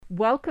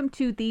Welcome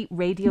to the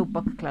Radio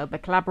Book Club, a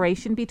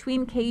collaboration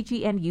between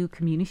KGNU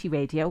Community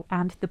Radio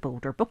and the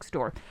Boulder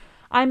Bookstore.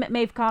 I'm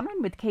Maeve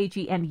Conran with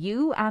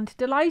KGNU and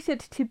delighted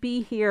to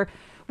be here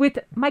with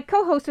my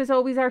co-host, as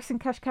always, Arsen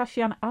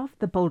Kashkashian of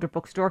the Boulder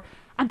Bookstore,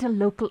 and a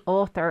local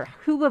author.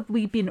 Who have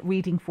we been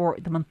reading for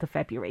the month of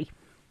February?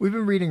 We've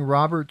been reading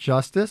Robert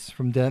Justice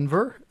from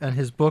Denver and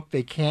his book,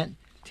 They Can't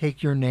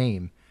Take Your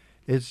Name.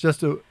 It's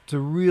a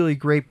really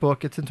great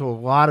book. It's into a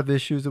lot of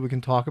issues that we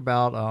can talk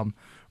about,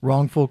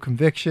 wrongful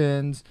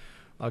convictions,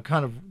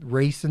 kind of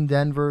race in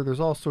Denver. There's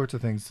all sorts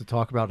of things to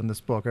talk about in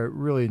this book. I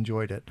really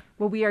enjoyed it.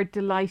 Well, we are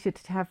delighted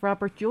to have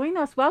Robert join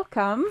us.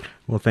 Welcome.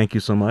 Well, thank you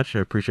so much. I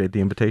appreciate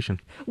the invitation.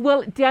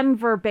 Well,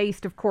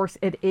 Denver-based, of course,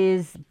 it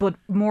is, but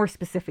more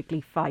specifically,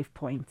 5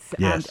 Points.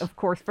 Yes. And, of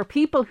course, for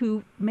people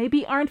who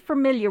maybe aren't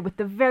familiar with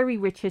the very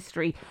rich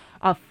history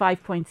of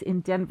 5 Points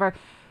in Denver,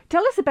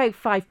 tell us about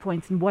 5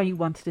 Points and why you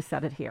wanted to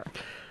set it here.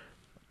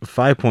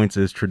 5 Points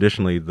is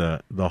traditionally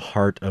the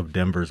heart of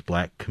Denver's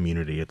black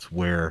community. It's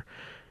where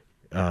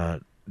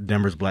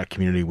Denver's black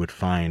community would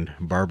find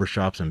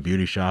barbershops and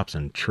beauty shops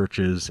and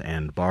churches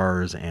and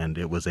bars, and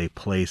it was a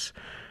place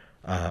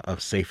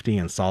of safety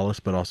and solace,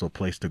 but also a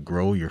place to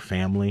grow your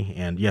family.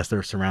 And yes, there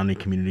are surrounding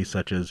communities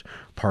such as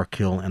Park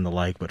Hill and the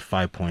like, but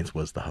 5 Points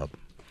was the hub.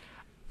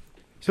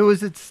 So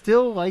is it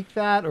still like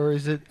that, or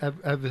is it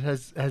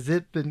has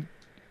it been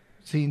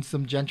seeing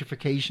some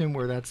gentrification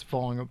where that's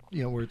falling,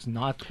 where it's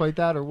not quite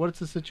that, or what's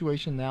the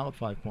situation now at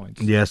 5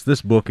 Points? Yes,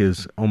 this book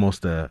is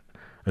almost a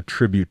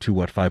tribute to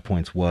what 5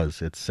 Points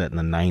was. It's set in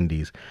the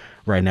 90s.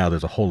 Right now,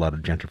 there's a whole lot of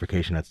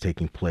gentrification that's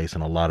taking place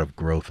and a lot of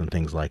growth and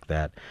things like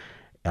that.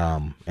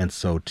 And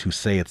so to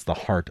say it's the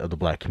heart of the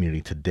black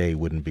community today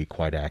wouldn't be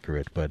quite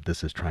accurate, but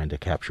this is trying to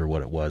capture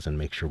what it was and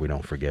make sure we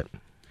don't forget.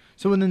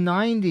 So in the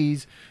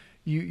 90s,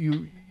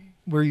 you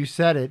where you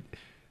said it,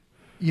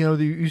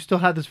 you still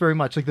had this very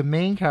much, like the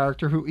main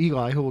character,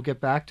 Eli, who we'll get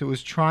back to,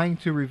 was trying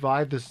to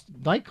revive this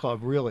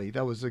nightclub, really.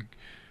 That was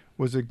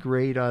a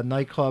great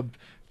nightclub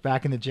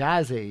back in the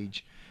jazz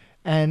age.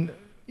 And,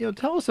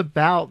 tell us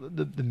about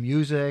the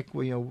music.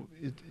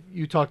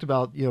 You talked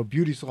about,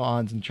 beauty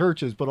salons and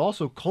churches, but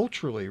also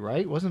culturally,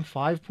 right? Wasn't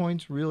 5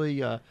 Points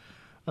really a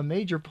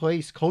major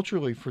place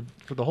culturally for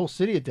the whole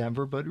city of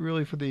Denver, but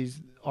really for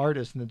these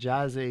artists in the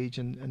jazz age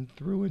and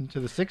through into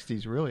the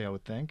 60s, really, I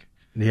would think.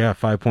 Yeah,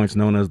 5 Points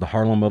known as the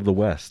Harlem of the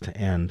West.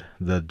 And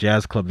the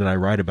jazz club that I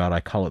write about, I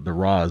call it the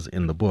Roz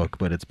in the book,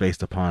 but it's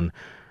based upon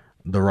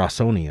the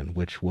Rossonian,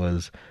 which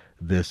was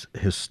this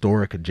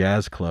historic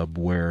jazz club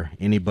where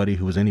anybody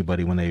who was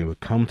anybody, when they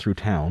would come through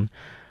town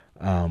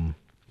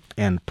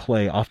and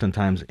play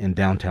oftentimes in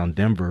downtown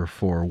Denver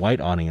for white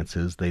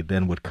audiences, they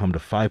then would come to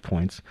 5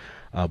 Points.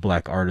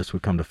 Black artists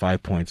would come to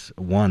 5 Points,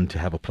 one, to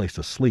have a place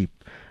to sleep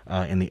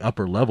in the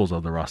upper levels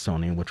of the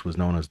Rossonian, which was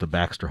known as the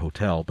Baxter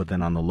Hotel. But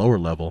then on the lower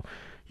level,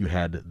 you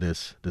had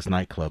this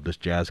nightclub, this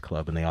jazz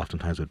club, and they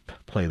oftentimes would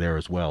play there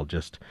as well,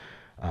 just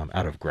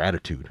out of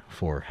gratitude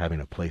for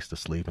having a place to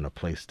sleep and a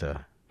place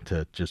to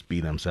just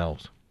be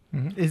themselves.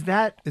 Mm-hmm. Is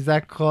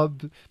that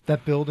club,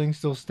 that building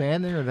still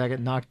standing, or did that get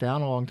knocked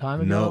down a long time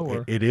ago?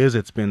 No, it is.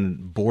 It's been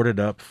boarded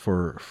up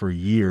for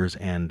years,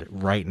 and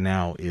right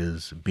now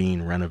is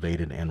being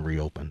renovated and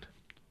reopened.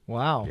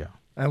 Wow. Yeah.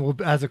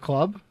 And as a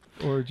club,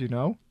 or do you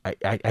know?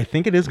 I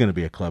think it is going to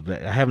be a club.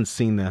 I haven't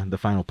seen the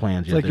final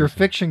plans yet. It's like your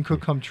fiction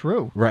could come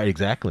true. Right,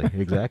 exactly.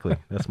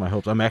 That's my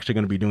hopes. I'm actually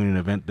going to be doing an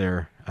event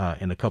there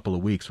in a couple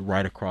of weeks,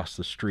 right across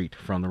the street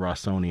from the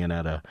Rossonian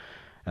at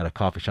a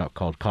coffee shop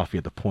called Coffee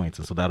at the Points,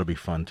 and so that'll be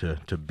fun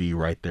to be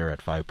right there at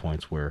 5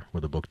 Points where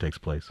the book takes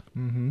place.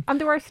 Mm-hmm.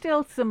 And there are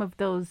still some of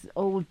those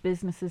old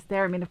businesses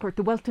there. I mean, of course,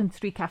 the Welton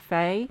Street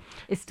Cafe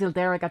is still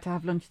there. I got to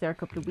have lunch there a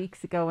couple of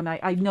weeks ago, and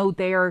I know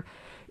they're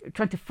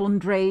trying to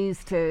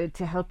fundraise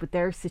to help with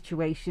their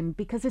situation,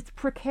 because it's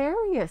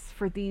precarious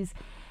for these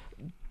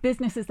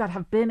businesses that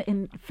have been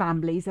in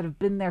families that have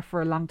been there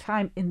for a long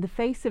time in the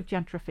face of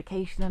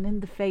gentrification and in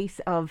the face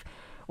of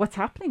what's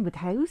happening with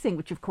housing,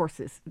 which of course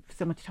is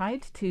so much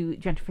tied to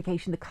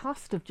gentrification, the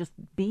cost of just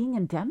being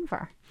in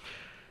Denver.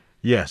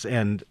 Yes,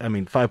 and I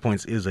mean, 5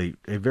 Points is a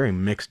very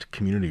mixed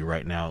community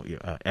right now,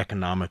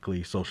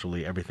 economically,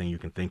 socially, everything you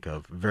can think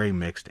of, very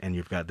mixed. And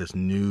you've got this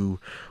new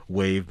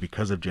wave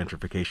because of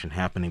gentrification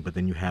happening, but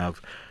then you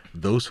have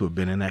those who have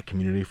been in that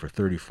community for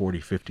 30, 40,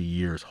 50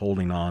 years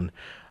holding on.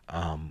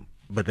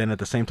 But then at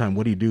the same time,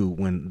 what do you do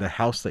when the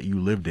house that you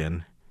lived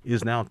in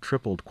is now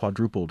tripled,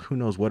 quadrupled, who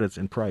knows what it's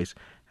in price?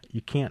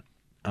 You can't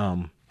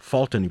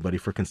fault anybody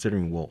for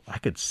considering, well, I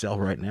could sell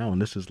right now, and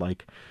this is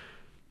like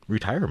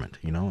retirement,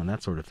 and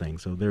that sort of thing.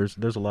 So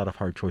there's a lot of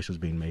hard choices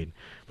being made,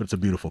 but it's a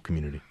beautiful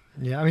community.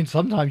 Yeah, I mean,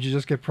 sometimes you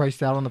just get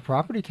priced out on the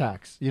property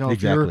tax.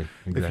 Exactly.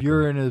 If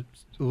you're in a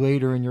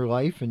later in your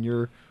life and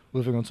you're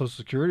living on Social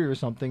Security or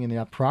something, and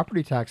that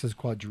property tax is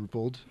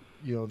quadrupled,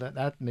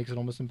 that makes it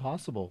almost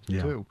impossible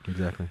too. Yeah,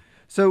 exactly.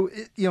 So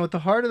at the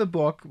heart of the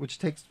book, which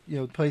takes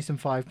place in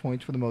 5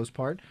 Points for the most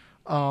part,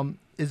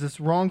 is this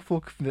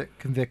wrongful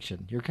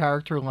conviction. Your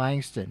character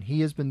Langston,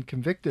 he has been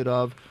convicted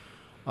of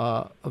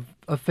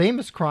a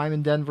famous crime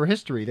in Denver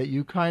history that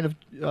you kind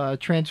of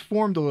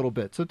transformed a little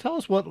bit. So tell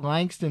us what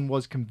Langston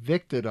was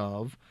convicted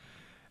of.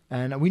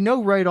 And we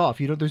know right off,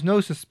 there's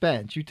no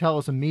suspense. You tell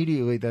us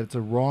immediately that it's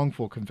a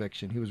wrongful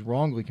conviction. He was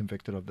wrongly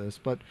convicted of this.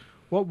 But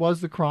what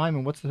was the crime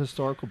and what's the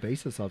historical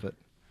basis of it?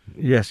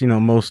 Yes,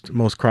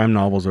 most crime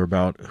novels are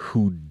about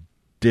who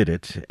did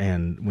it,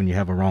 and when you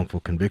have a wrongful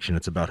conviction,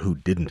 it's about who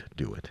didn't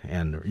do it.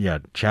 And yeah,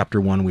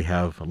 chapter 1, we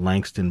have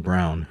Langston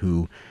Brown,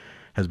 who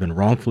has been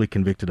wrongfully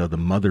convicted of the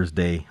Mother's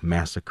Day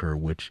Massacre,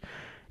 which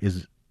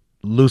is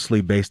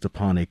loosely based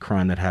upon a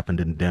crime that happened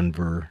in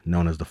Denver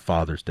known as the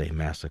Father's Day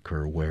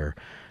Massacre, where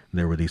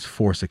there were these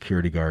 4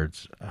 security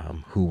guards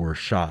who were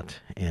shot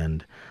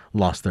and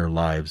lost their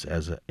lives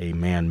as a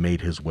man made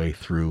his way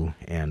through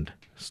and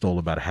stole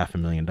about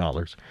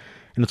 $500,000.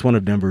 And it's one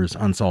of Denver's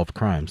unsolved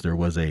crimes. There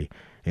was a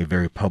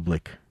very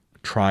public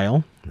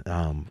trial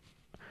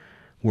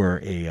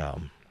where a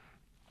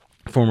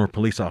former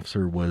police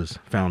officer was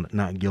found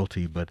not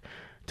guilty, but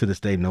to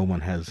this day no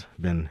one has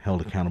been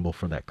held accountable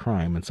for that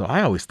crime. And so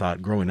I always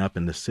thought, growing up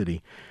in this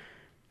city,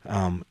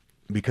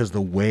 because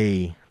the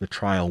way the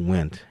trial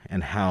went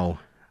and how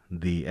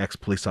the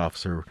ex-police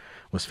officer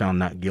was found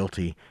not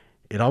guilty,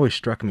 it always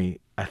struck me,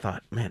 I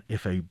thought, man,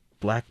 if a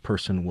black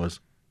person was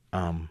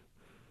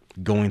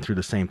going through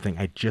the same thing,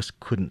 I just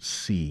couldn't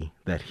see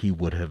that he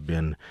would have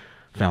been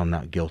found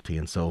not guilty.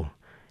 And so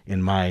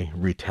in my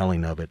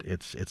retelling of it,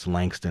 it's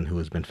Langston who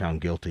has been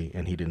found guilty,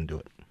 and he didn't do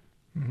it.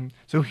 Mm-hmm.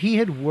 So he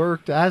had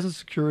worked as a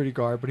security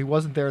guard, but he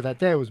wasn't there that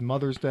day. It was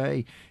Mother's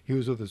Day. He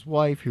was with his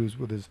wife. He was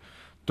with his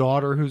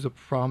daughter, who's a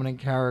prominent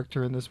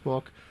character in this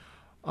book.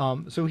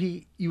 So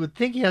you would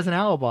think he has an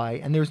alibi,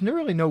 and there's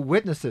really no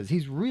witnesses.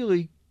 He's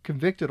really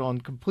convicted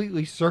on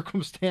completely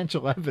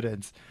circumstantial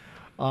evidence.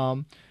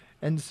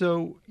 And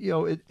so,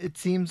 it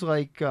seems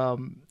like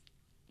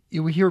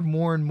we hear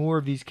more and more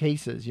of these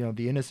cases,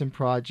 the innocent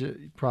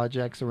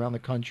projects around the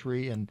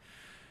country. And,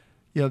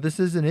 this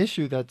is an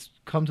issue that's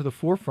come to the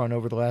forefront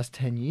over the last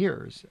 10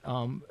 years.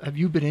 Have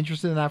you been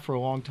interested in that for a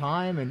long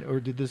time? Or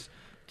did this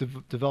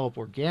develop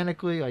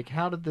organically? Like,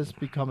 how did this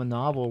become a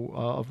novel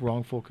of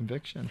wrongful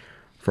conviction?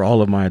 For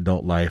all of my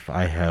adult life,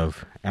 I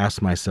have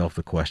asked myself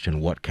the question,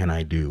 what can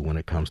I do when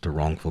it comes to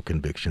wrongful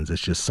convictions?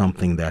 It's just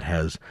something that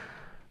has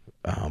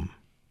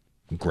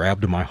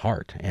grabbed my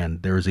heart.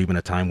 And there was even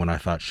a time when I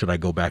thought, should I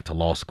go back to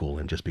law school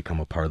and just become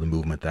a part of the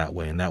movement that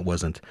way? And that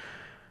wasn't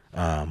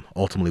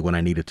ultimately what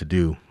I needed to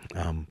do.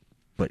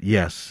 But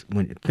yes,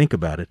 when you think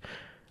about it,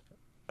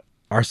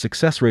 our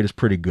success rate is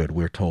pretty good.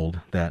 We're told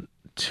that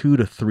 2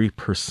 to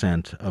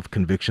 3% of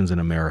convictions in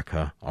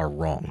America are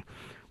wrong,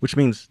 which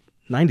means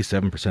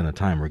 97% of the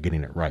time we're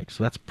getting it right.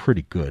 So that's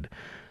pretty good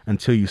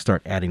until you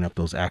start adding up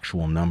those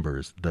actual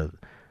numbers, the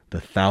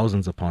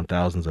thousands upon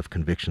thousands of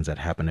convictions that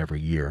happen every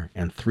year.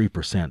 And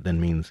 3%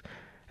 then means,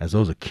 as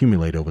those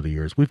accumulate over the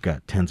years, we've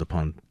got tens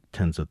upon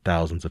tens of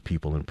thousands of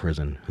people in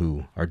prison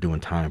who are doing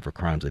time for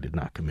crimes they did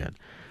not commit.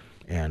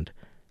 And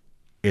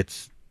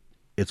it's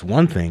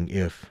one thing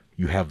if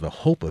you have the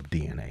hope of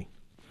DNA,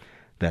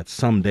 that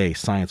someday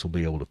science will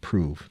be able to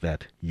prove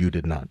that you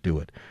did not do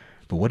it.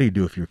 But what do you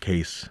do if your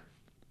case,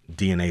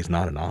 DNA is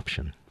not an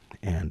option,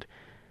 and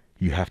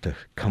you have to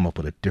come up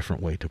with a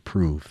different way to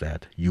prove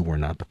that you were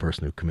not the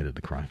person who committed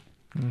the crime?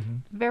 Mm-hmm.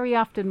 Very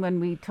often when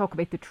we talk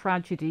about the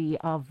tragedy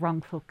of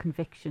wrongful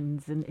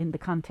convictions in the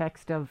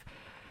context of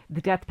the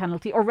death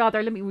penalty, or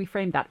rather, let me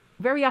reframe that.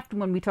 Very often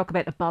when we talk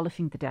about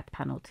abolishing the death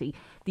penalty,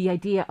 the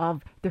idea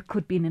of there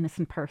could be an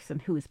innocent person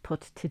who is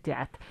put to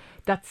death,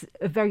 that's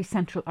a very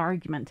central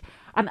argument.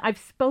 And I've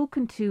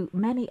spoken to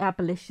many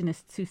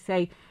abolitionists who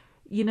say,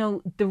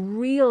 the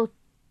real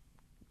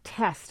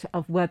test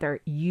of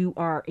whether you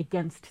are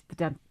against the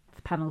death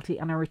penalty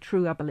and are a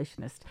true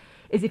abolitionist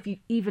is if you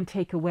even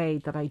take away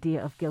that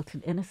idea of guilt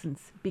and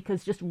innocence,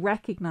 because just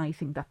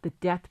recognizing that the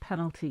death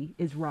penalty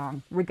is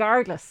wrong,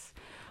 regardless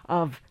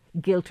of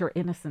guilt or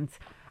innocence,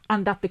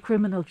 and that the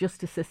criminal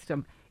justice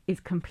system is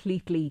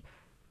completely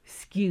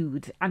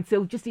skewed. And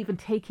so just even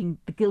taking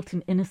the guilt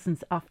and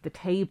innocence off the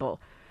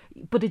table,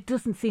 but it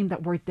doesn't seem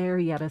that we're there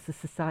yet as a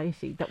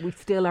society, that we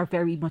still are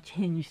very much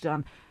hinged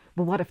on,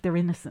 well, what if they're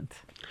innocent?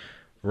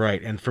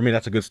 Right. And for me,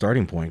 that's a good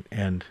starting point.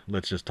 And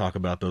let's just talk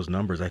about those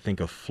numbers. I think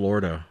of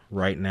Florida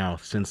right now,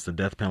 since the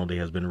death penalty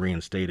has been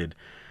reinstated,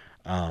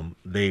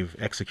 they've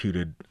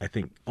executed, I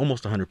think,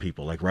 almost 100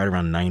 people, like right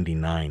around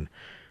 99.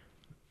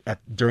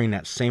 During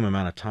that same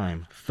amount of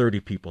time, 30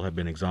 people have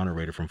been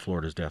exonerated from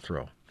Florida's death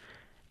row.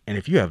 And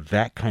if you have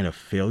that kind of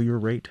failure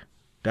rate,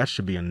 that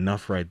should be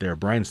enough right there.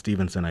 Brian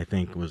Stevenson, I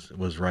think,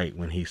 was right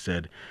when he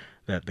said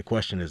that the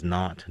question is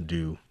not,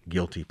 do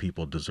guilty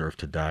people deserve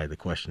to die? The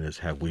question is,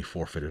 have we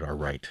forfeited our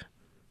right?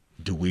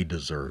 Do we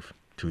deserve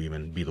to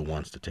even be the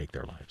ones to take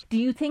their lives? Do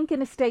you think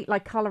in a state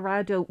like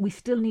Colorado, we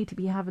still need to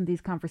be having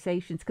these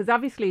conversations? Because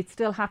obviously it's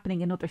still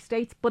happening in other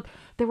states, but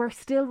there are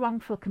still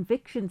wrongful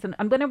convictions.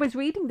 And when I was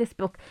reading this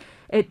book,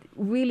 it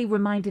really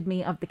reminded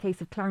me of the case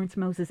of Clarence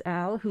Moses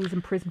L., who was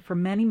in prison for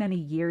many, many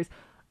years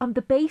on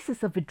the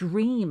basis of a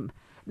dream.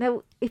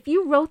 Now, if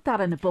you wrote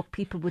that in a book,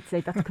 people would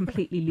say that's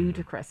completely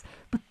ludicrous.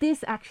 But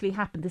this actually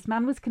happened. This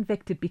man was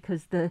convicted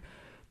because the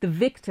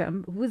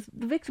victim was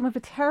the victim of a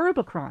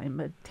terrible crime,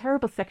 a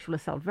terrible sexual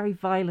assault, very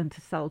violent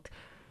assault,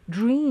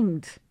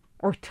 dreamed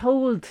or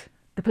told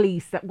the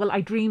police that, well,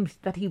 I dreamed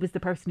that he was the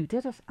person who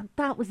did it. And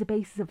that was the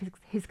basis of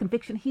his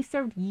conviction. He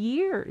served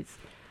years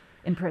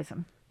in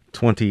prison.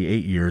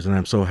 28 years, and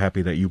I'm so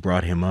happy that you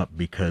brought him up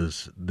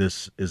because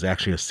this is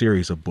actually a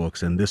series of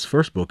books, and this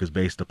first book is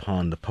based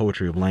upon the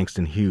poetry of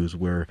Langston Hughes,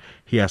 where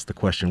he asked the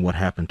question, what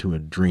happened to a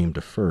dream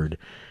deferred?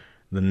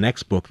 The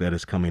next book that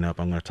is coming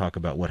up, I'm going to talk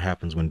about what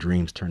happens when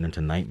dreams turn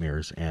into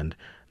nightmares, and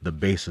the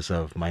basis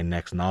of my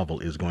next novel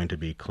is going to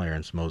be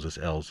Clarence Moses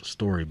L's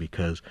story,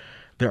 because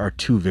there are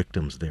two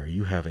victims there.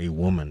 You have a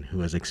woman who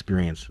has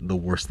experienced the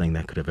worst thing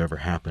that could have ever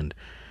happened.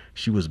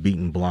 She was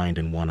beaten blind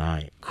in one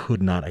eye,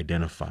 could not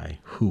identify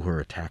who her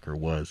attacker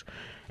was,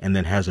 and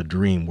then has a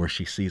dream where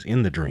she sees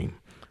in the dream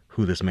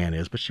who this man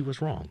is, but she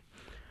was wrong.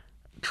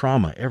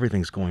 Trauma,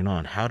 everything's going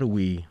on. How do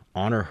we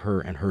honor her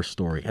and her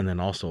story, and then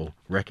also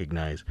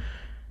recognize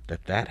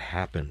that that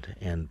happened,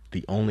 and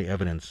the only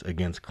evidence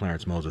against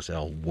Clarence Moses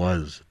L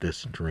was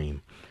this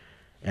dream?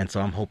 And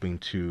so I'm hoping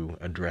to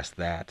address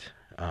that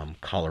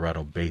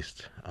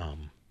Colorado-based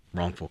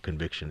wrongful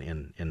conviction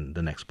in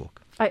the next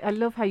book. I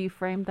love how you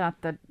framed that,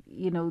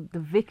 you know, the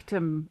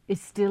victim is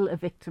still a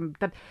victim,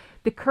 that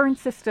the current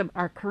system,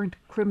 our current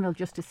criminal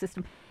justice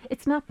system,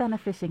 it's not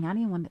benefiting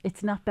anyone.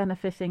 It's not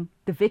benefiting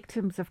the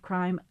victims of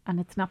crime, and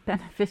it's not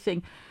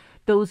benefiting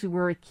those who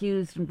were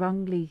accused and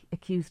wrongly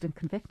accused and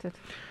convicted.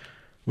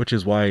 Which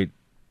is why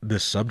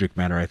this subject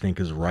matter, I think,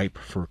 is ripe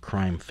for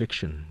crime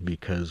fiction,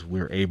 because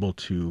we're able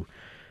to...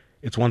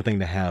 It's one thing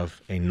to have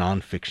a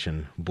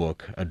nonfiction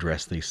book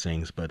address these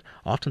things, but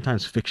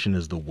oftentimes fiction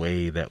is the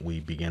way that we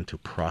begin to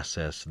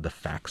process the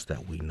facts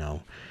that we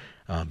know,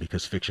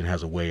 because fiction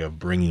has a way of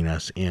bringing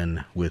us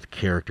in with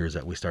characters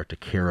that we start to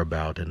care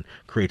about and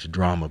creates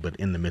drama, but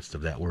in the midst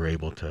of that, we're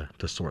able to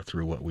sort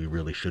through what we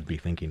really should be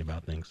thinking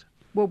about things.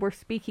 Well, we're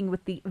speaking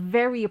with the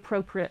very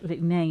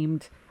appropriately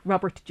named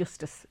Robert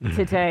Justice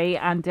today,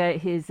 and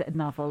his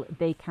novel,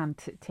 They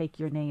Can't Take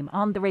Your Name,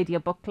 on the Radio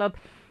Book Club.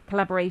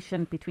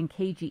 Collaboration between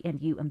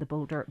KGNU and the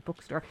Boulder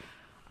Bookstore.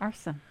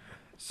 Arson.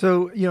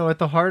 So, you know, at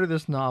the heart of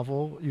this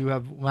novel, you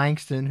have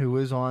Langston, who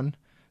is on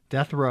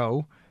death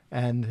row,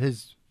 and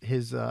his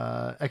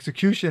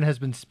execution has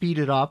been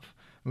speeded up.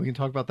 And we can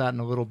talk about that in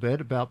a little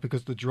bit,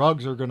 because the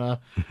drugs are going to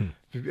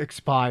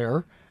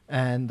expire,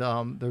 and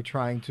they're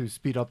trying to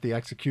speed up the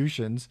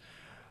executions.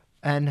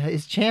 And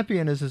his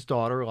champion is his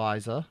daughter,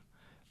 Liza.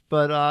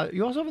 But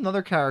you also have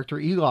another character,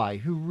 Eli,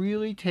 who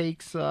really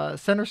takes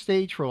center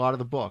stage for a lot of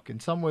the book.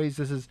 In some ways,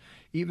 this is,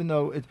 even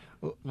though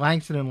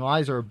Langston and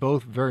Liza are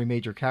both very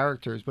major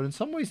characters, but in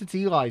some ways it's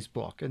Eli's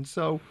book. And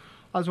so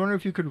I was wondering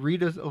if you could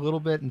read us a little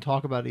bit and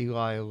talk about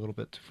Eli a little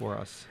bit for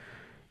us.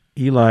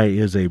 Eli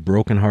is a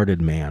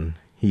broken-hearted man.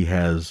 He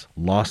has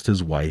lost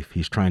his wife.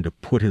 He's trying to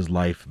put his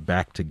life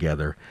back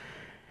together.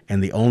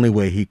 And the only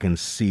way he can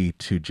see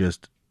to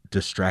just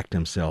distract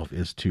himself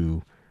is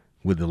to,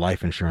 with the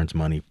life insurance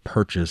money,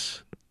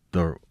 purchase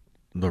the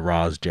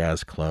Roz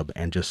Jazz Club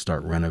and just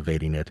start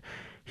renovating it.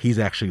 He's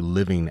actually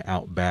living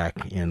out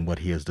back in what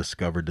he has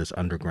discovered, this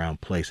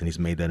underground place, and he's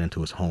made that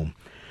into his home.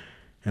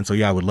 And so,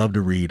 I would love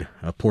to read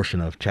a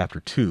portion of chapter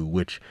 2,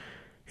 which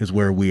is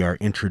where we are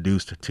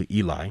introduced to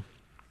Eli,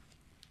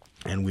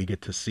 and we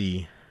get to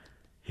see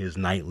his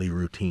nightly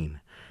routine.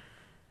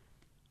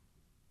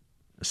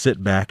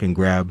 "Sit back and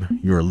grab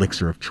your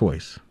elixir of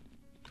choice,"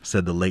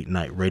 said the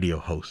late-night radio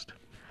host.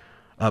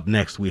 Up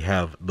next, we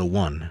have the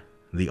one,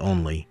 the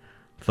only,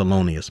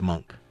 Thelonious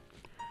Monk.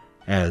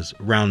 As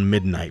round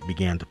midnight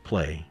began to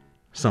play,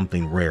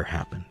 something rare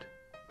happened.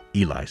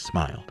 Eli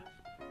smiled.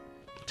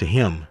 To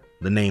him,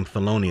 the name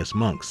Thelonious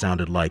Monk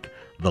sounded like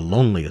the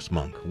loneliest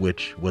monk,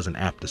 which was an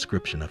apt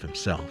description of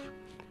himself.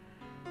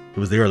 It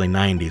was the early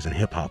 90s and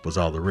hip-hop was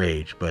all the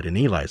rage, but in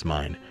Eli's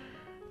mind,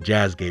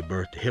 jazz gave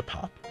birth to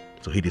hip-hop,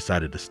 so he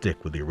decided to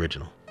stick with the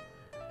original.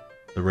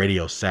 The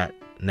radio sat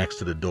next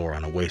to the door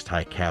on a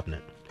waist-high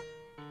cabinet.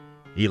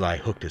 Eli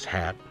hooked his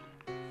hat,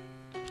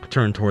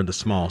 turned toward the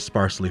small,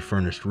 sparsely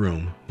furnished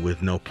room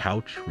with no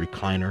couch,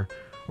 recliner,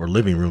 or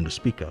living room to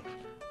speak of.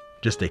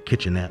 Just a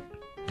kitchenette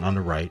on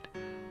the right,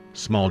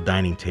 small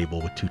dining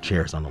table with 2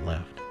 chairs on the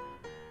left.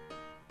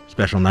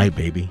 "Special night,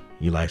 baby,"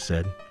 Eli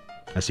said,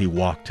 as he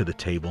walked to the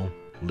table,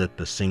 lit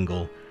the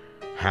single,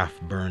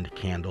 half-burned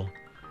candle.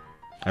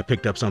 "I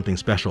picked up something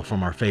special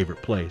from our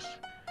favorite place."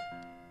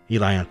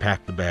 Eli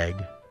unpacked the bag,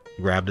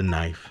 grabbed a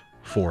knife,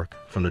 fork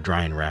from the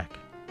drying rack.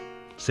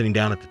 Sitting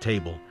down at the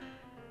table,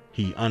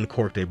 he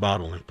uncorked a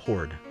bottle and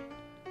poured.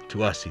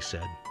 "To us," he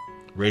said.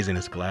 Raising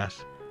his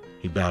glass,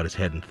 he bowed his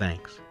head in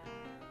thanks.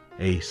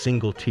 A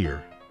single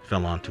tear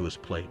fell onto his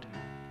plate.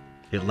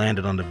 It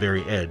landed on the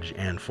very edge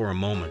and, for a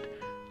moment,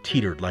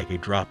 teetered like a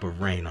drop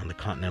of rain on the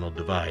Continental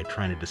Divide,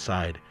 trying to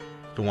decide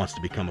if it wants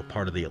to become a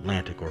part of the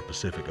Atlantic or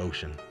Pacific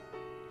Ocean.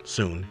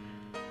 Soon,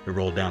 it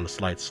rolled down the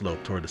slight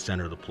slope toward the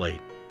center of the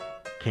plate,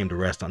 came to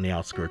rest on the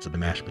outskirts of the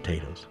mashed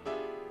potatoes.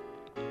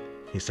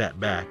 He sat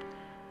back,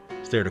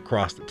 stared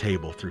across the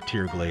table through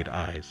tear-glayed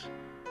eyes.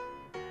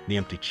 The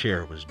empty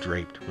chair was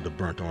draped with a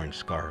burnt orange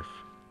scarf.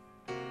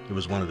 It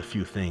was one of the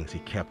few things he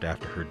kept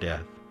after her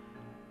death.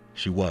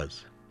 She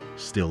was,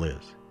 still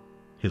is,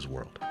 his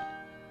world.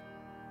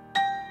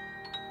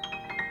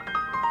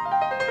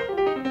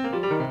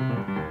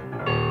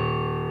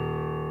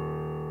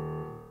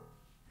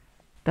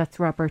 That's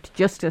Robert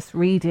Justice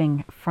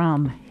reading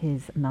from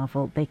his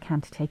novel, They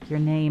Can't Take Your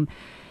Name.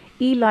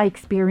 Eli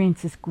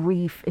experiences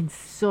grief in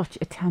such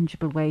a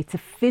tangible way. It's a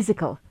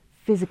physical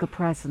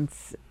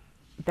presence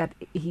that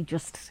he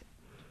just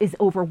is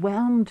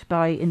overwhelmed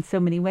by in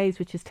so many ways,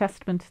 which is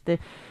testament to the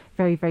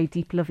very, very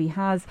deep love he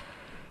has.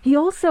 He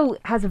also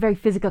has a very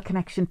physical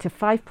connection to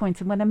 5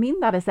 Points. And what I mean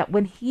that is that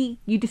when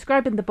you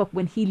describe in the book,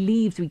 when he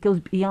leaves, he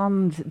goes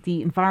beyond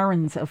the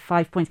environs of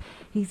 5 Points.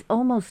 He's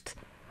almost,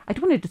 I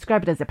don't want to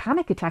describe it as a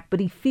panic attack, but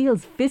he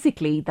feels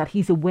physically that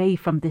he's away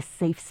from this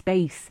safe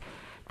space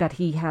that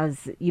he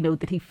has,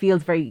 that he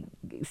feels very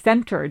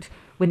centered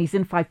when he's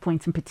in 5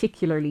 Points, and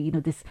particularly,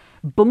 this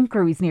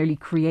bunker he's nearly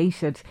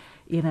created,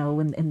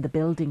 in the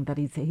building that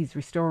he's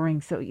restoring.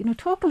 So,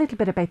 talk a little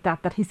bit about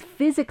that his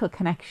physical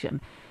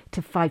connection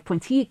to 5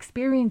 Points. He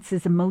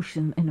experiences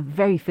emotion in a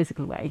very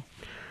physical way.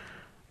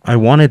 I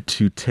wanted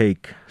to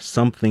take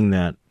something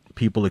that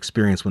people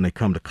experience when they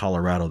come to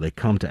Colorado. They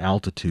come to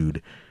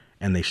altitude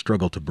and they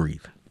struggle to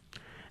breathe.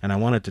 And I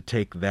wanted to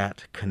take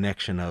that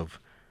connection of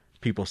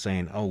people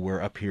saying, oh, we're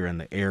up here and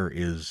the air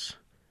is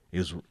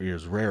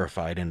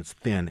rarefied and it's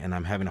thin and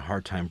I'm having a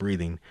hard time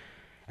breathing.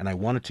 And I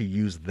wanted to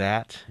use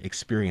that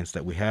experience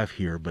that we have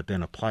here, but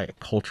then apply it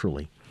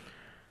culturally.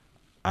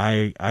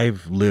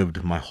 I've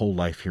lived my whole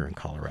life here in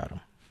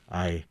Colorado.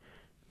 I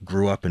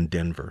grew up in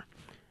Denver.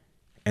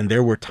 And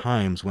there were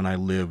times when I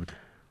lived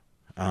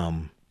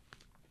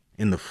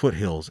in the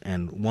foothills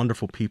and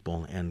wonderful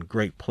people and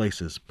great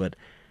places, but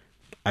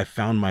I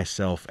found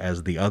myself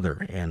as the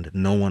other and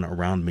no one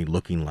around me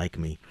looking like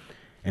me.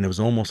 And it was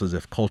almost as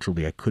if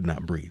culturally I could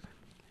not breathe.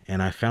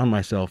 And I found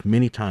myself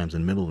many times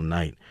in the middle of the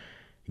night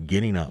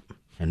getting up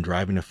and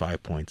driving to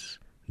 5 Points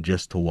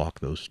just to walk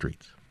those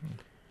streets.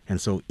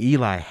 And so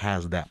Eli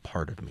has that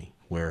part of me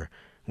where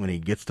when he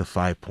gets to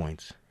 5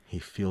 Points, he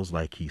feels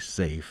like he's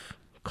safe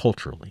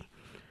culturally.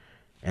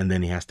 And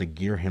then he has to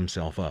gear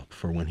himself up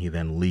for when he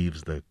then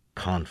leaves the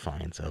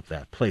confines of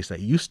that place that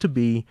used to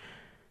be,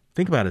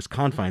 think about it as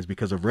confines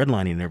because of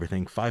redlining and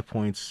everything. 5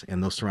 Points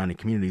and those surrounding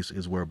communities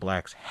is where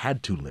blacks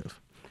had to live.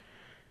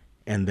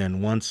 And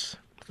then once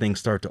things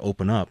start to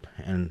open up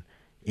and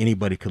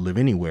anybody could live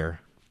anywhere,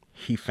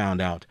 he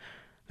found out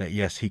that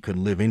yes, he could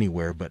live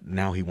anywhere, but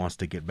now he wants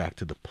to get back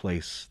to the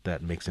place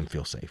that makes him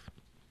feel safe.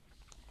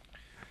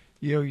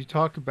 You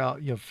talk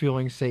about,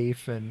 feeling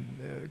safe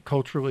and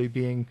culturally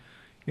being,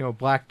 a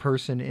black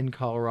person in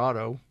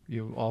Colorado.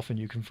 Often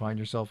you can find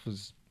yourself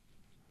as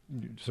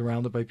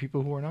surrounded by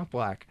people who are not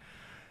black.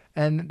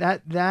 And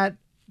that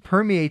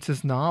permeates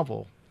this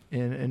novel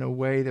in a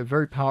way, a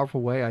very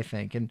powerful way, I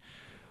think. And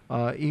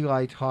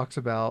Eli talks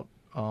about,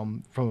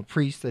 from a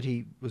priest that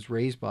he was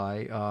raised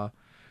by,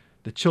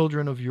 the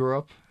children of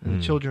Europe and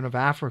the children of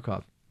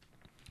Africa.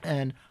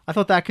 And I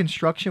thought that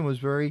construction was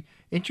very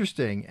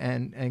interesting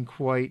and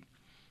quite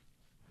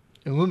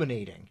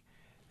illuminating.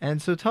 And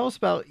so tell us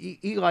about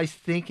Eli's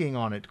thinking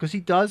on it, because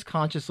he does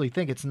consciously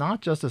think. It's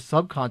not just a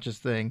subconscious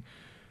thing,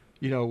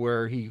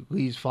 where he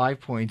leaves 5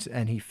 Points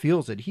and he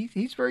feels it.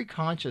 He's very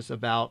conscious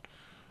about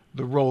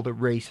the role that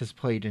race has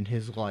played in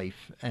his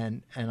life.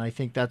 And I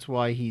think that's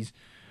why he's,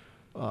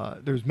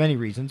 there's many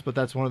reasons, but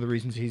that's one of the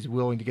reasons he's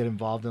willing to get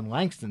involved in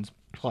Langston's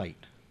plight.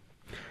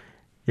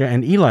 Yeah,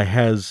 and Eli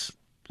has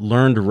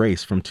learned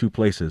race from two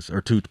places,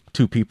 or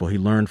two people. He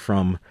learned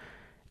from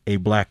a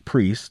black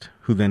priest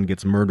who then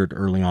gets murdered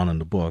early on in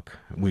the book.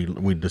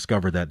 We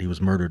discovered that he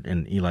was murdered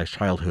in Eli's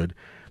childhood,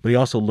 but he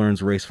also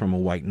learns race from a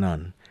white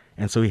nun.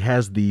 And so he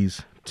has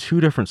these two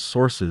different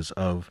sources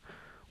of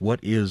what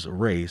is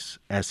race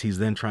as he's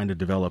then trying to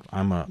develop,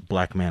 I'm a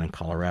black man in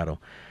Colorado.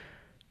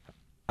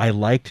 I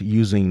liked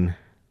using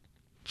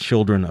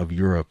children of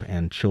Europe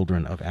and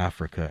children of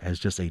Africa as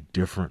just a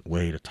different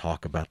way to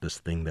talk about this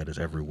thing that is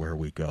everywhere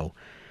we go,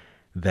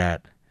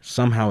 that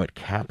somehow it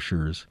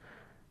captures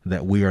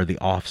that we are the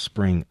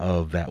offspring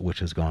of that which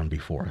has gone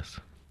before us,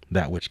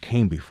 that which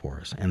came before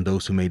us, and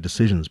those who made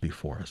decisions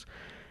before us.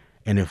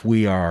 And if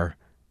we are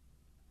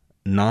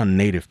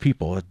non-native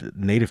people,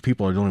 native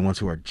people are the only ones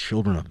who are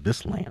children of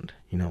this land,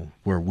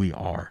 where we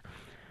are.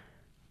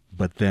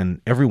 But then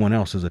everyone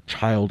else is a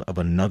child of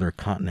another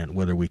continent,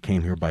 whether we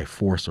came here by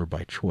force or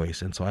by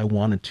choice. And so I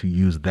wanted to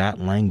use that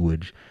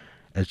language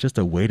as just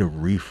a way to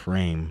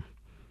reframe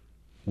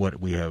what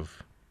we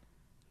have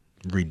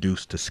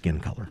reduced to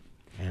skin color.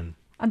 And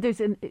there's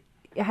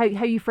how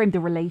you frame the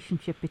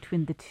relationship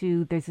between the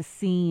two. There's a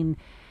scene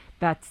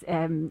that's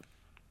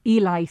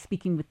Eli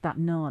speaking with that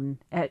nun,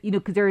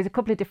 because there is a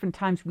couple of different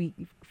times we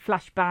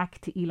flash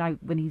back to Eli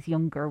when he's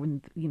younger,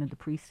 when, the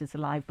priest is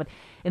alive. But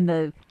in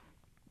the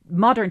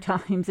modern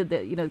times, in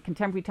the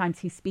contemporary times,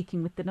 he's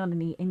speaking with the nun,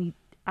 and he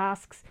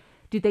asks,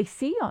 "Do they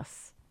see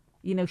us?"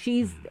 You know,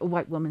 she's a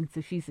white woman,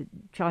 so she's a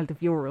child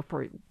of Europe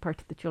or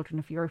part of the children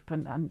of Europe.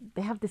 And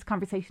they have this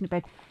conversation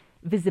about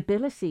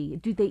visibility.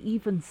 Do they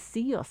even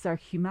see us, our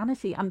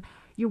humanity? And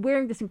you're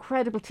wearing this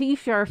incredible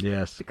T-shirt,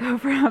 Yes. the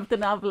cover of the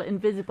novel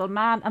Invisible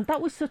Man. And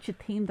that was such a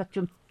theme that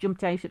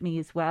jumped out at me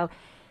as well.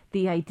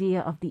 The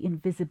idea of the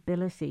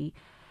invisibility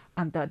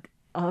and that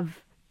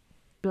of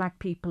Black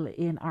people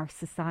in our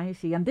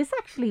society. And this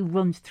actually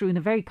runs through in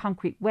a very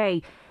concrete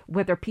way,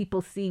 whether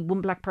people see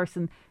one Black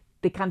person,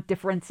 they can't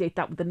differentiate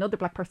that with another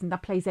Black person.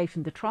 That plays out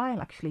in the trial,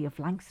 actually, of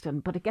Langston.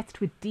 But it gets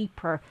to a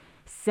deeper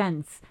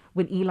sense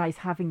when Eli's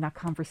having that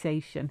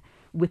conversation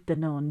with the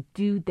nun.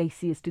 Do they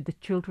see us? Do the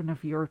children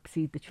of Europe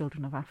see the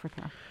children of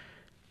Africa?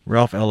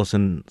 Ralph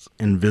Ellison's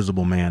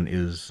Invisible Man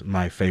is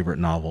my favorite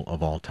novel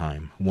of all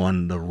time.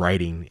 One, the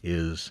writing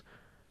is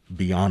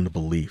beyond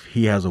belief.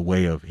 He has a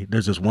way of,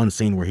 there's this one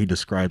scene where he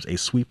describes a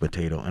sweet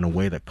potato in a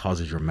way that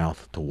causes your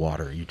mouth to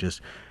water.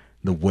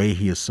 The way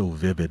he is so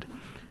vivid.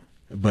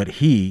 But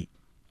he,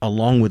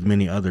 along with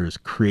many others,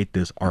 create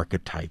this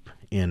archetype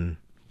in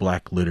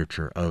Black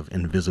literature of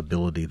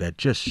invisibility that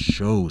just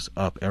shows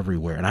up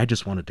everywhere. And I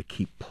just wanted to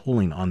keep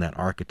pulling on that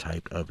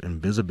archetype of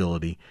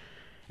invisibility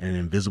and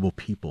invisible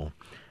people.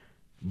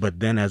 But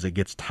then as it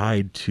gets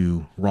tied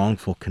to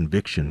wrongful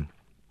conviction,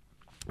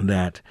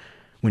 that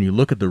when you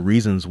look at the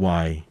reasons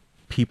why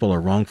people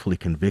are wrongfully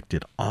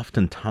convicted,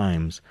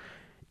 oftentimes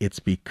it's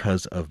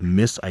because of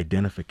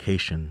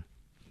misidentification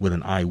with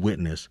an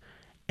eyewitness,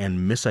 and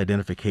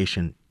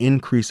misidentification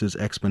increases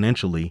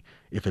exponentially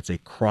if it's a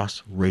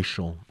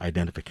cross-racial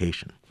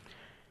identification.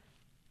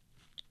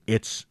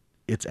 It's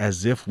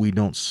as if we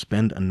don't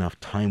spend enough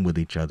time with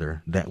each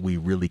other that we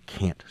really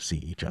can't see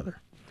each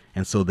other.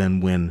 And so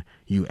then when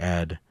you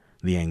add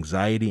the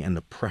anxiety and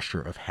the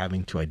pressure of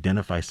having to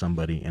identify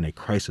somebody in a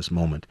crisis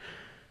moment,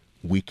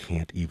 we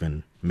can't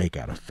even make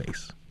out a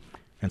face.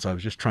 And so I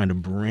was just trying to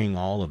bring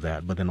all of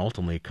that, but then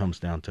ultimately it comes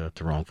down to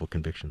wrongful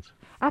convictions.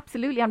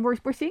 Absolutely. And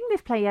we're seeing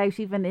this play out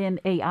even in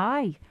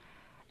AI,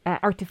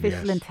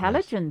 artificial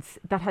intelligence,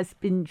 that has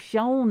been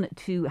shown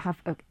to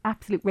have an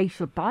absolute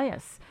racial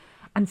bias.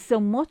 And so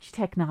much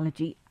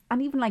technology,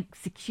 and even like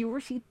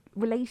security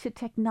related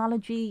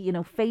technology, you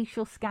know,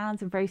 facial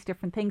scans and various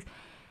different things,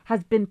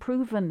 has been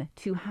proven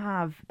to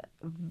have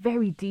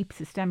very deep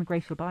systemic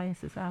racial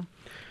bias as well.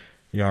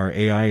 Yeah, our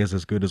AI is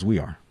as good as we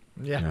are.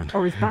 Yeah.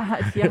 Or as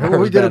bad. Yeah. Well,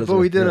 we did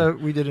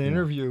an Yeah.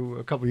 interview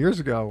a couple of years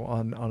ago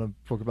on a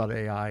book about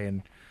AI,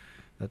 and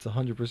that's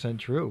 100%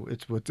 true.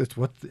 It's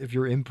what if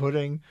you're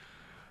inputting,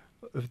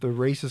 if the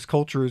racist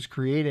culture is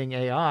creating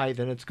AI,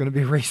 then it's going to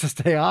be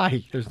racist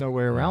AI. There's no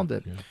way around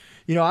it. Yeah.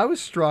 You know, I was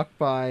struck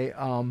by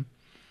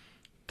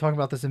talking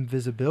about this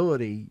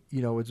invisibility.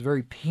 You know, it's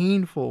very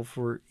painful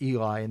for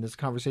Eli in this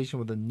conversation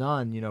with the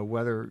nun. You know,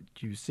 whether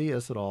you see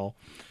us at all,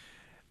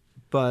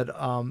 but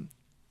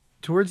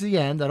towards the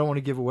end, I don't want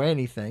to give away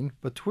anything,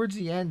 but towards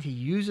the end, he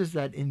uses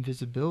that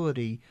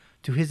invisibility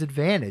to his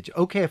advantage.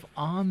 Okay, if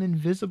I'm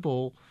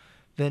invisible,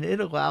 then it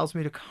allows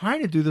me to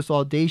kind of do this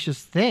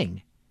audacious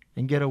thing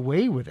and get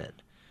away with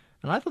it.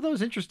 And I thought that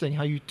was interesting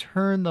how you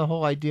turn the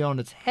whole idea on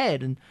its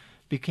head and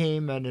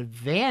became an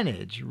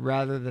advantage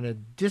rather than a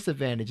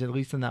disadvantage, at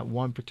least in that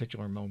one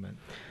particular moment.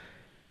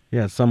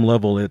 Yeah, at some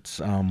level,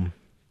 it's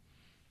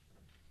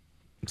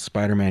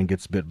Spider-Man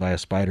gets bit by a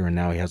spider and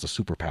now he has a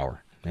superpower.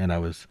 And I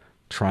was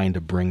trying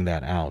to bring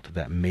that out,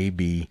 that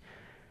maybe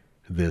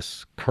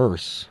this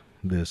curse,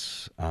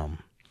 this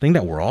thing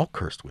that we're all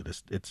cursed with,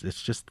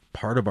 it's just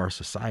part of our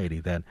society,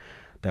 that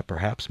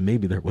perhaps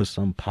maybe there was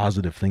some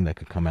positive thing that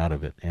could come out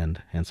of it.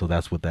 And so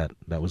that's what that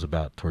was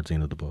about towards the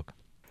end of the book.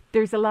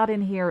 There's a lot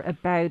in here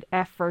about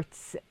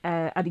efforts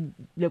at a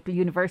local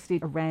university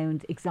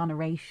around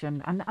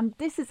exoneration. And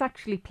this is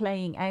actually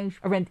playing out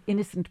around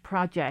Innocent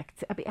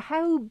Project. I mean,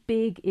 how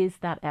big is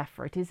that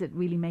effort? Is it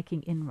really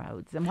making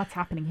inroads? And what's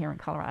happening here in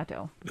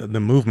Colorado? The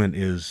movement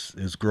is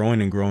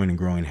growing and growing and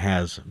growing,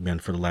 has been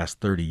for the last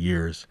 30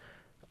 years.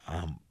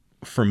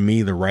 For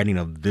me, the writing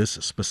of this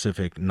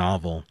specific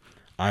novel,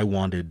 I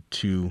wanted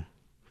to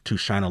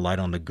shine a light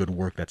on the good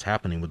work that's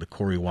happening with the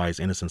Corey Wise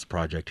Innocence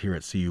Project here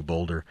at CU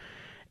Boulder,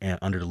 and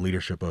under the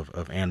leadership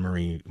of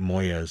Anne-Marie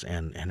Moyes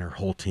and her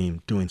whole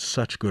team, doing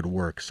such good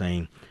work,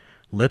 saying,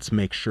 let's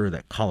make sure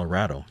that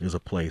Colorado is a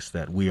place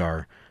that we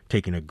are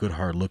taking a good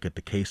hard look at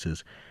the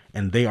cases.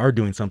 And they are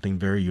doing something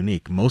very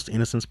unique. Most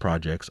innocence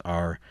projects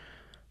are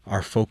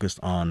focused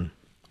on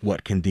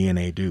what can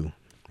DNA do.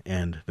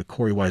 And the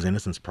Corey Wise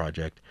Innocence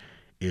Project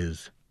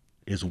is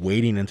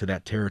wading into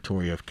that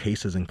territory of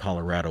cases in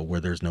Colorado where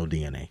there's no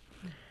DNA.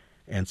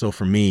 And so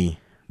for me,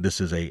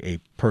 this is a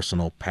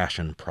personal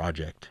passion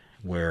project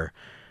where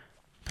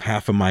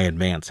half of my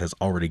advance has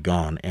already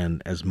gone,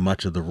 and as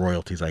much of the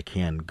royalties I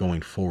can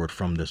going forward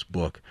from this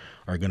book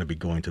are going to be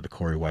going to the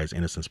Corey Wise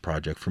Innocence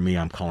Project. For me,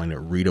 I'm calling it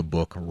Read a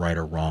Book, Right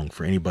or Wrong.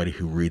 For anybody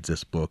who reads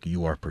this book,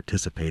 you are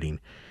participating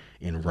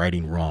in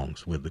righting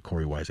wrongs with the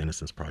Corey Wise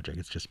Innocence Project.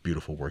 It's just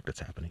beautiful work that's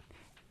happening.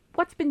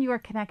 What's been your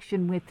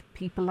connection with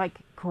people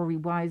like Corey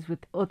Wise, with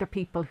other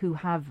people who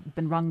have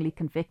been wrongly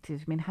convicted?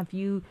 I mean, have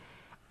you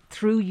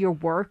through your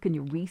work and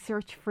your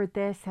research for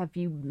this, have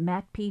you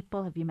met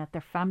people? Have you met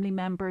their family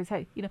members?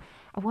 How,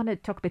 I want to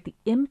talk about the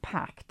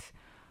impact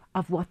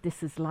of what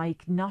this is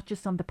like, not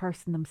just on the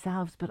person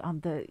themselves, but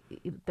on the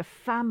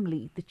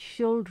family, the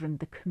children,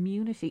 the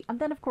community, and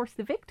then of course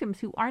the victims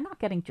who are not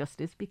getting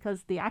justice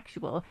because the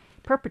actual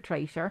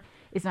perpetrator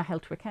is not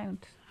held to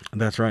account.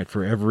 That's right.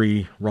 For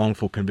every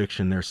wrongful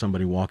conviction, there's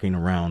somebody walking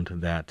around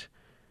that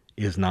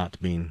is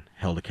not being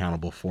held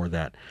accountable for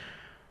that.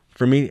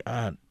 For me,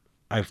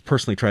 I've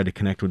personally tried to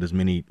connect with as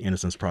many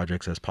innocence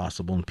projects as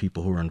possible and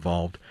people who are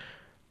involved.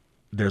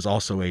 There's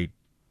also I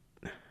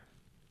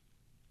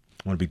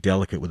want to be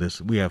delicate with this.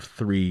 We have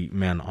 3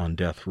 men on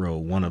death row.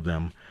 One of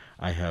them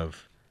I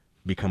have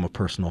become a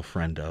personal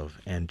friend of.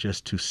 And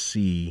just to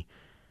see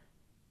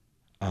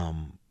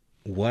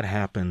what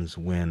happens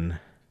when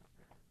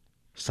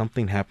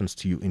something happens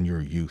to you in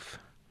your youth,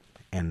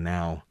 and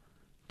now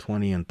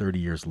 20 and 30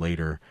 years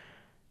later,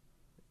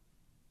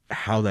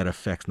 how that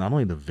affects not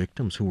only the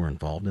victims who were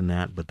involved in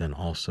that, but then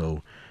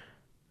also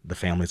the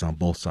families on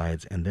both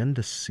sides, and then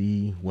to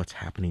see what's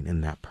happening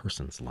in that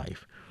person's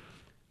life.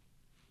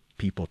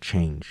 People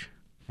change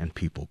and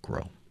people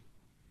grow.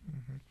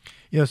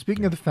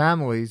 Speaking of the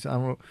families,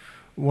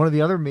 one of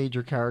the other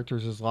major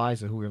characters is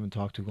Liza, who we haven't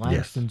talked to,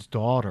 Langston's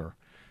daughter.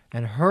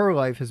 And her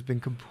life has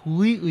been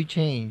completely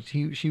changed.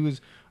 She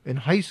was in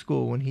high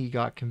school when he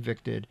got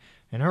convicted,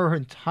 and her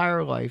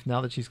entire life,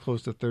 now that she's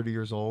close to 30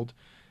 years old,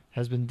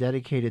 has been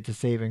dedicated to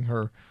saving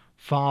her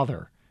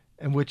father.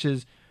 And which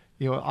is,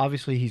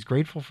 obviously he's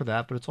grateful for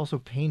that, but it's also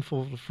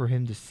painful for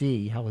him to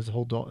see how his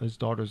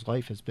daughter's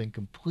life has been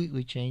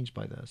completely changed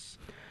by this.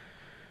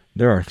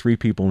 There are 3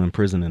 people in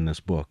prison in this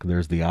book.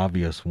 There's the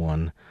obvious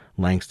one,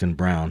 Langston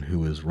Brown,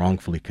 who is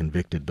wrongfully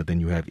convicted, but then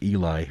you have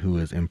Eli, who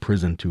is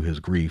imprisoned to his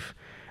grief.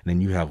 And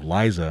then you have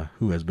Liza,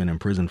 who has been in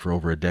prison for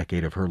over a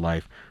decade of her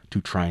life to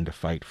trying to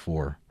fight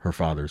for her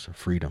father's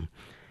freedom.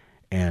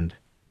 And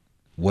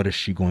what is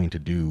she going to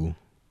do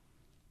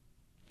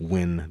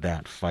when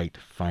that fight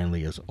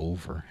finally is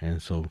over?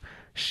 And so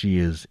she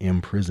is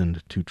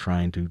imprisoned to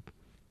trying to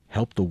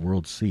help the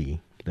world see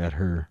that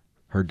her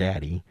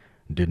daddy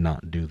did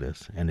not do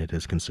this, and it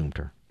has consumed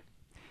her.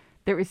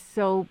 There is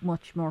so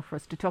much more for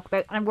us to talk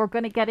about, and we're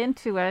going to get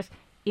into it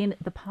in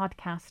the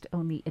podcast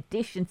only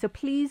edition. So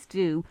please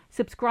do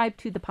subscribe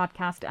to the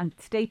podcast and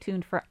stay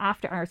tuned for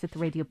After Hours at the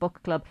Radio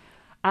Book Club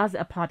as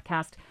a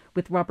podcast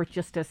with Robert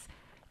Justice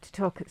to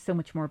talk so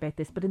much more about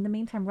this. But in the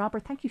meantime,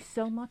 Robert, thank you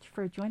so much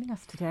for joining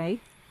us today.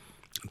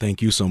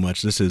 Thank you so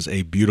much. This is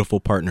a beautiful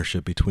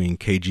partnership between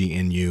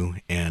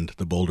KGNU and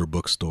the Boulder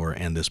Bookstore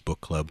and this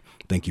book club.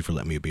 Thank you for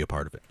letting me be a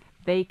part of it.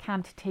 They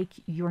Can't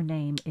Take Your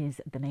Name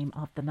is the name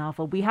of the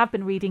novel. We have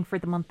been reading for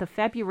the month of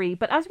February,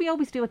 but as we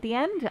always do at the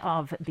end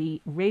of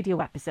the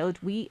radio episode,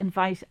 we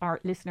invite our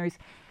listeners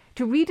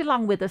to read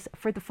along with us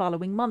for the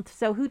following month.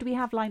 So who do we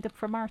have lined up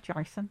for March,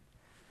 Arson?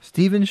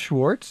 Stephen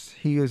Schwartz.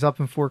 He is up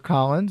in Fort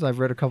Collins. I've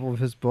read a couple of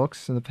his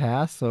books in the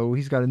past, so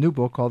he's got a new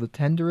book called The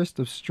Tenderest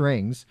of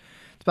Strings.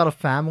 It's about a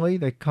family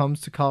that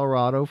comes to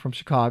Colorado from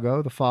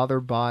Chicago. The father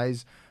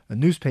buys a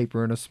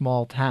newspaper in a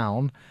small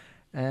town,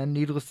 and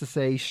needless to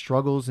say,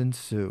 struggles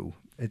ensue.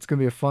 It's going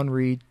to be a fun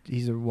read.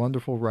 He's a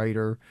wonderful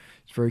writer.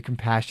 He's very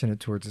compassionate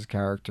towards his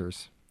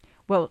characters.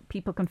 Well,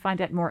 people can find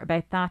out more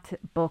about that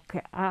book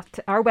at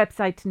our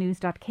website,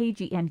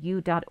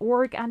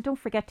 news.kgnu.org. And don't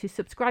forget to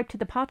subscribe to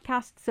the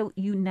podcast so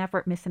you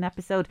never miss an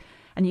episode.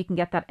 And you can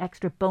get that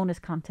extra bonus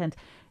content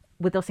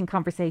with us in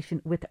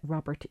conversation with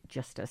Robert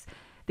Justice.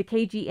 The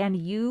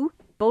KGNU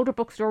Boulder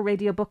Bookstore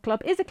Radio Book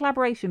Club is a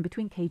collaboration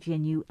between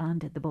KGNU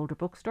and the Boulder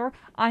Bookstore.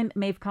 I'm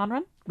Maeve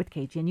Conran with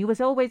KGNU.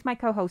 As always, my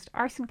co-host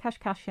Arson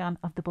Kashkashian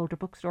of the Boulder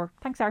Bookstore.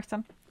 Thanks,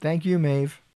 Arson. Thank you, Maeve.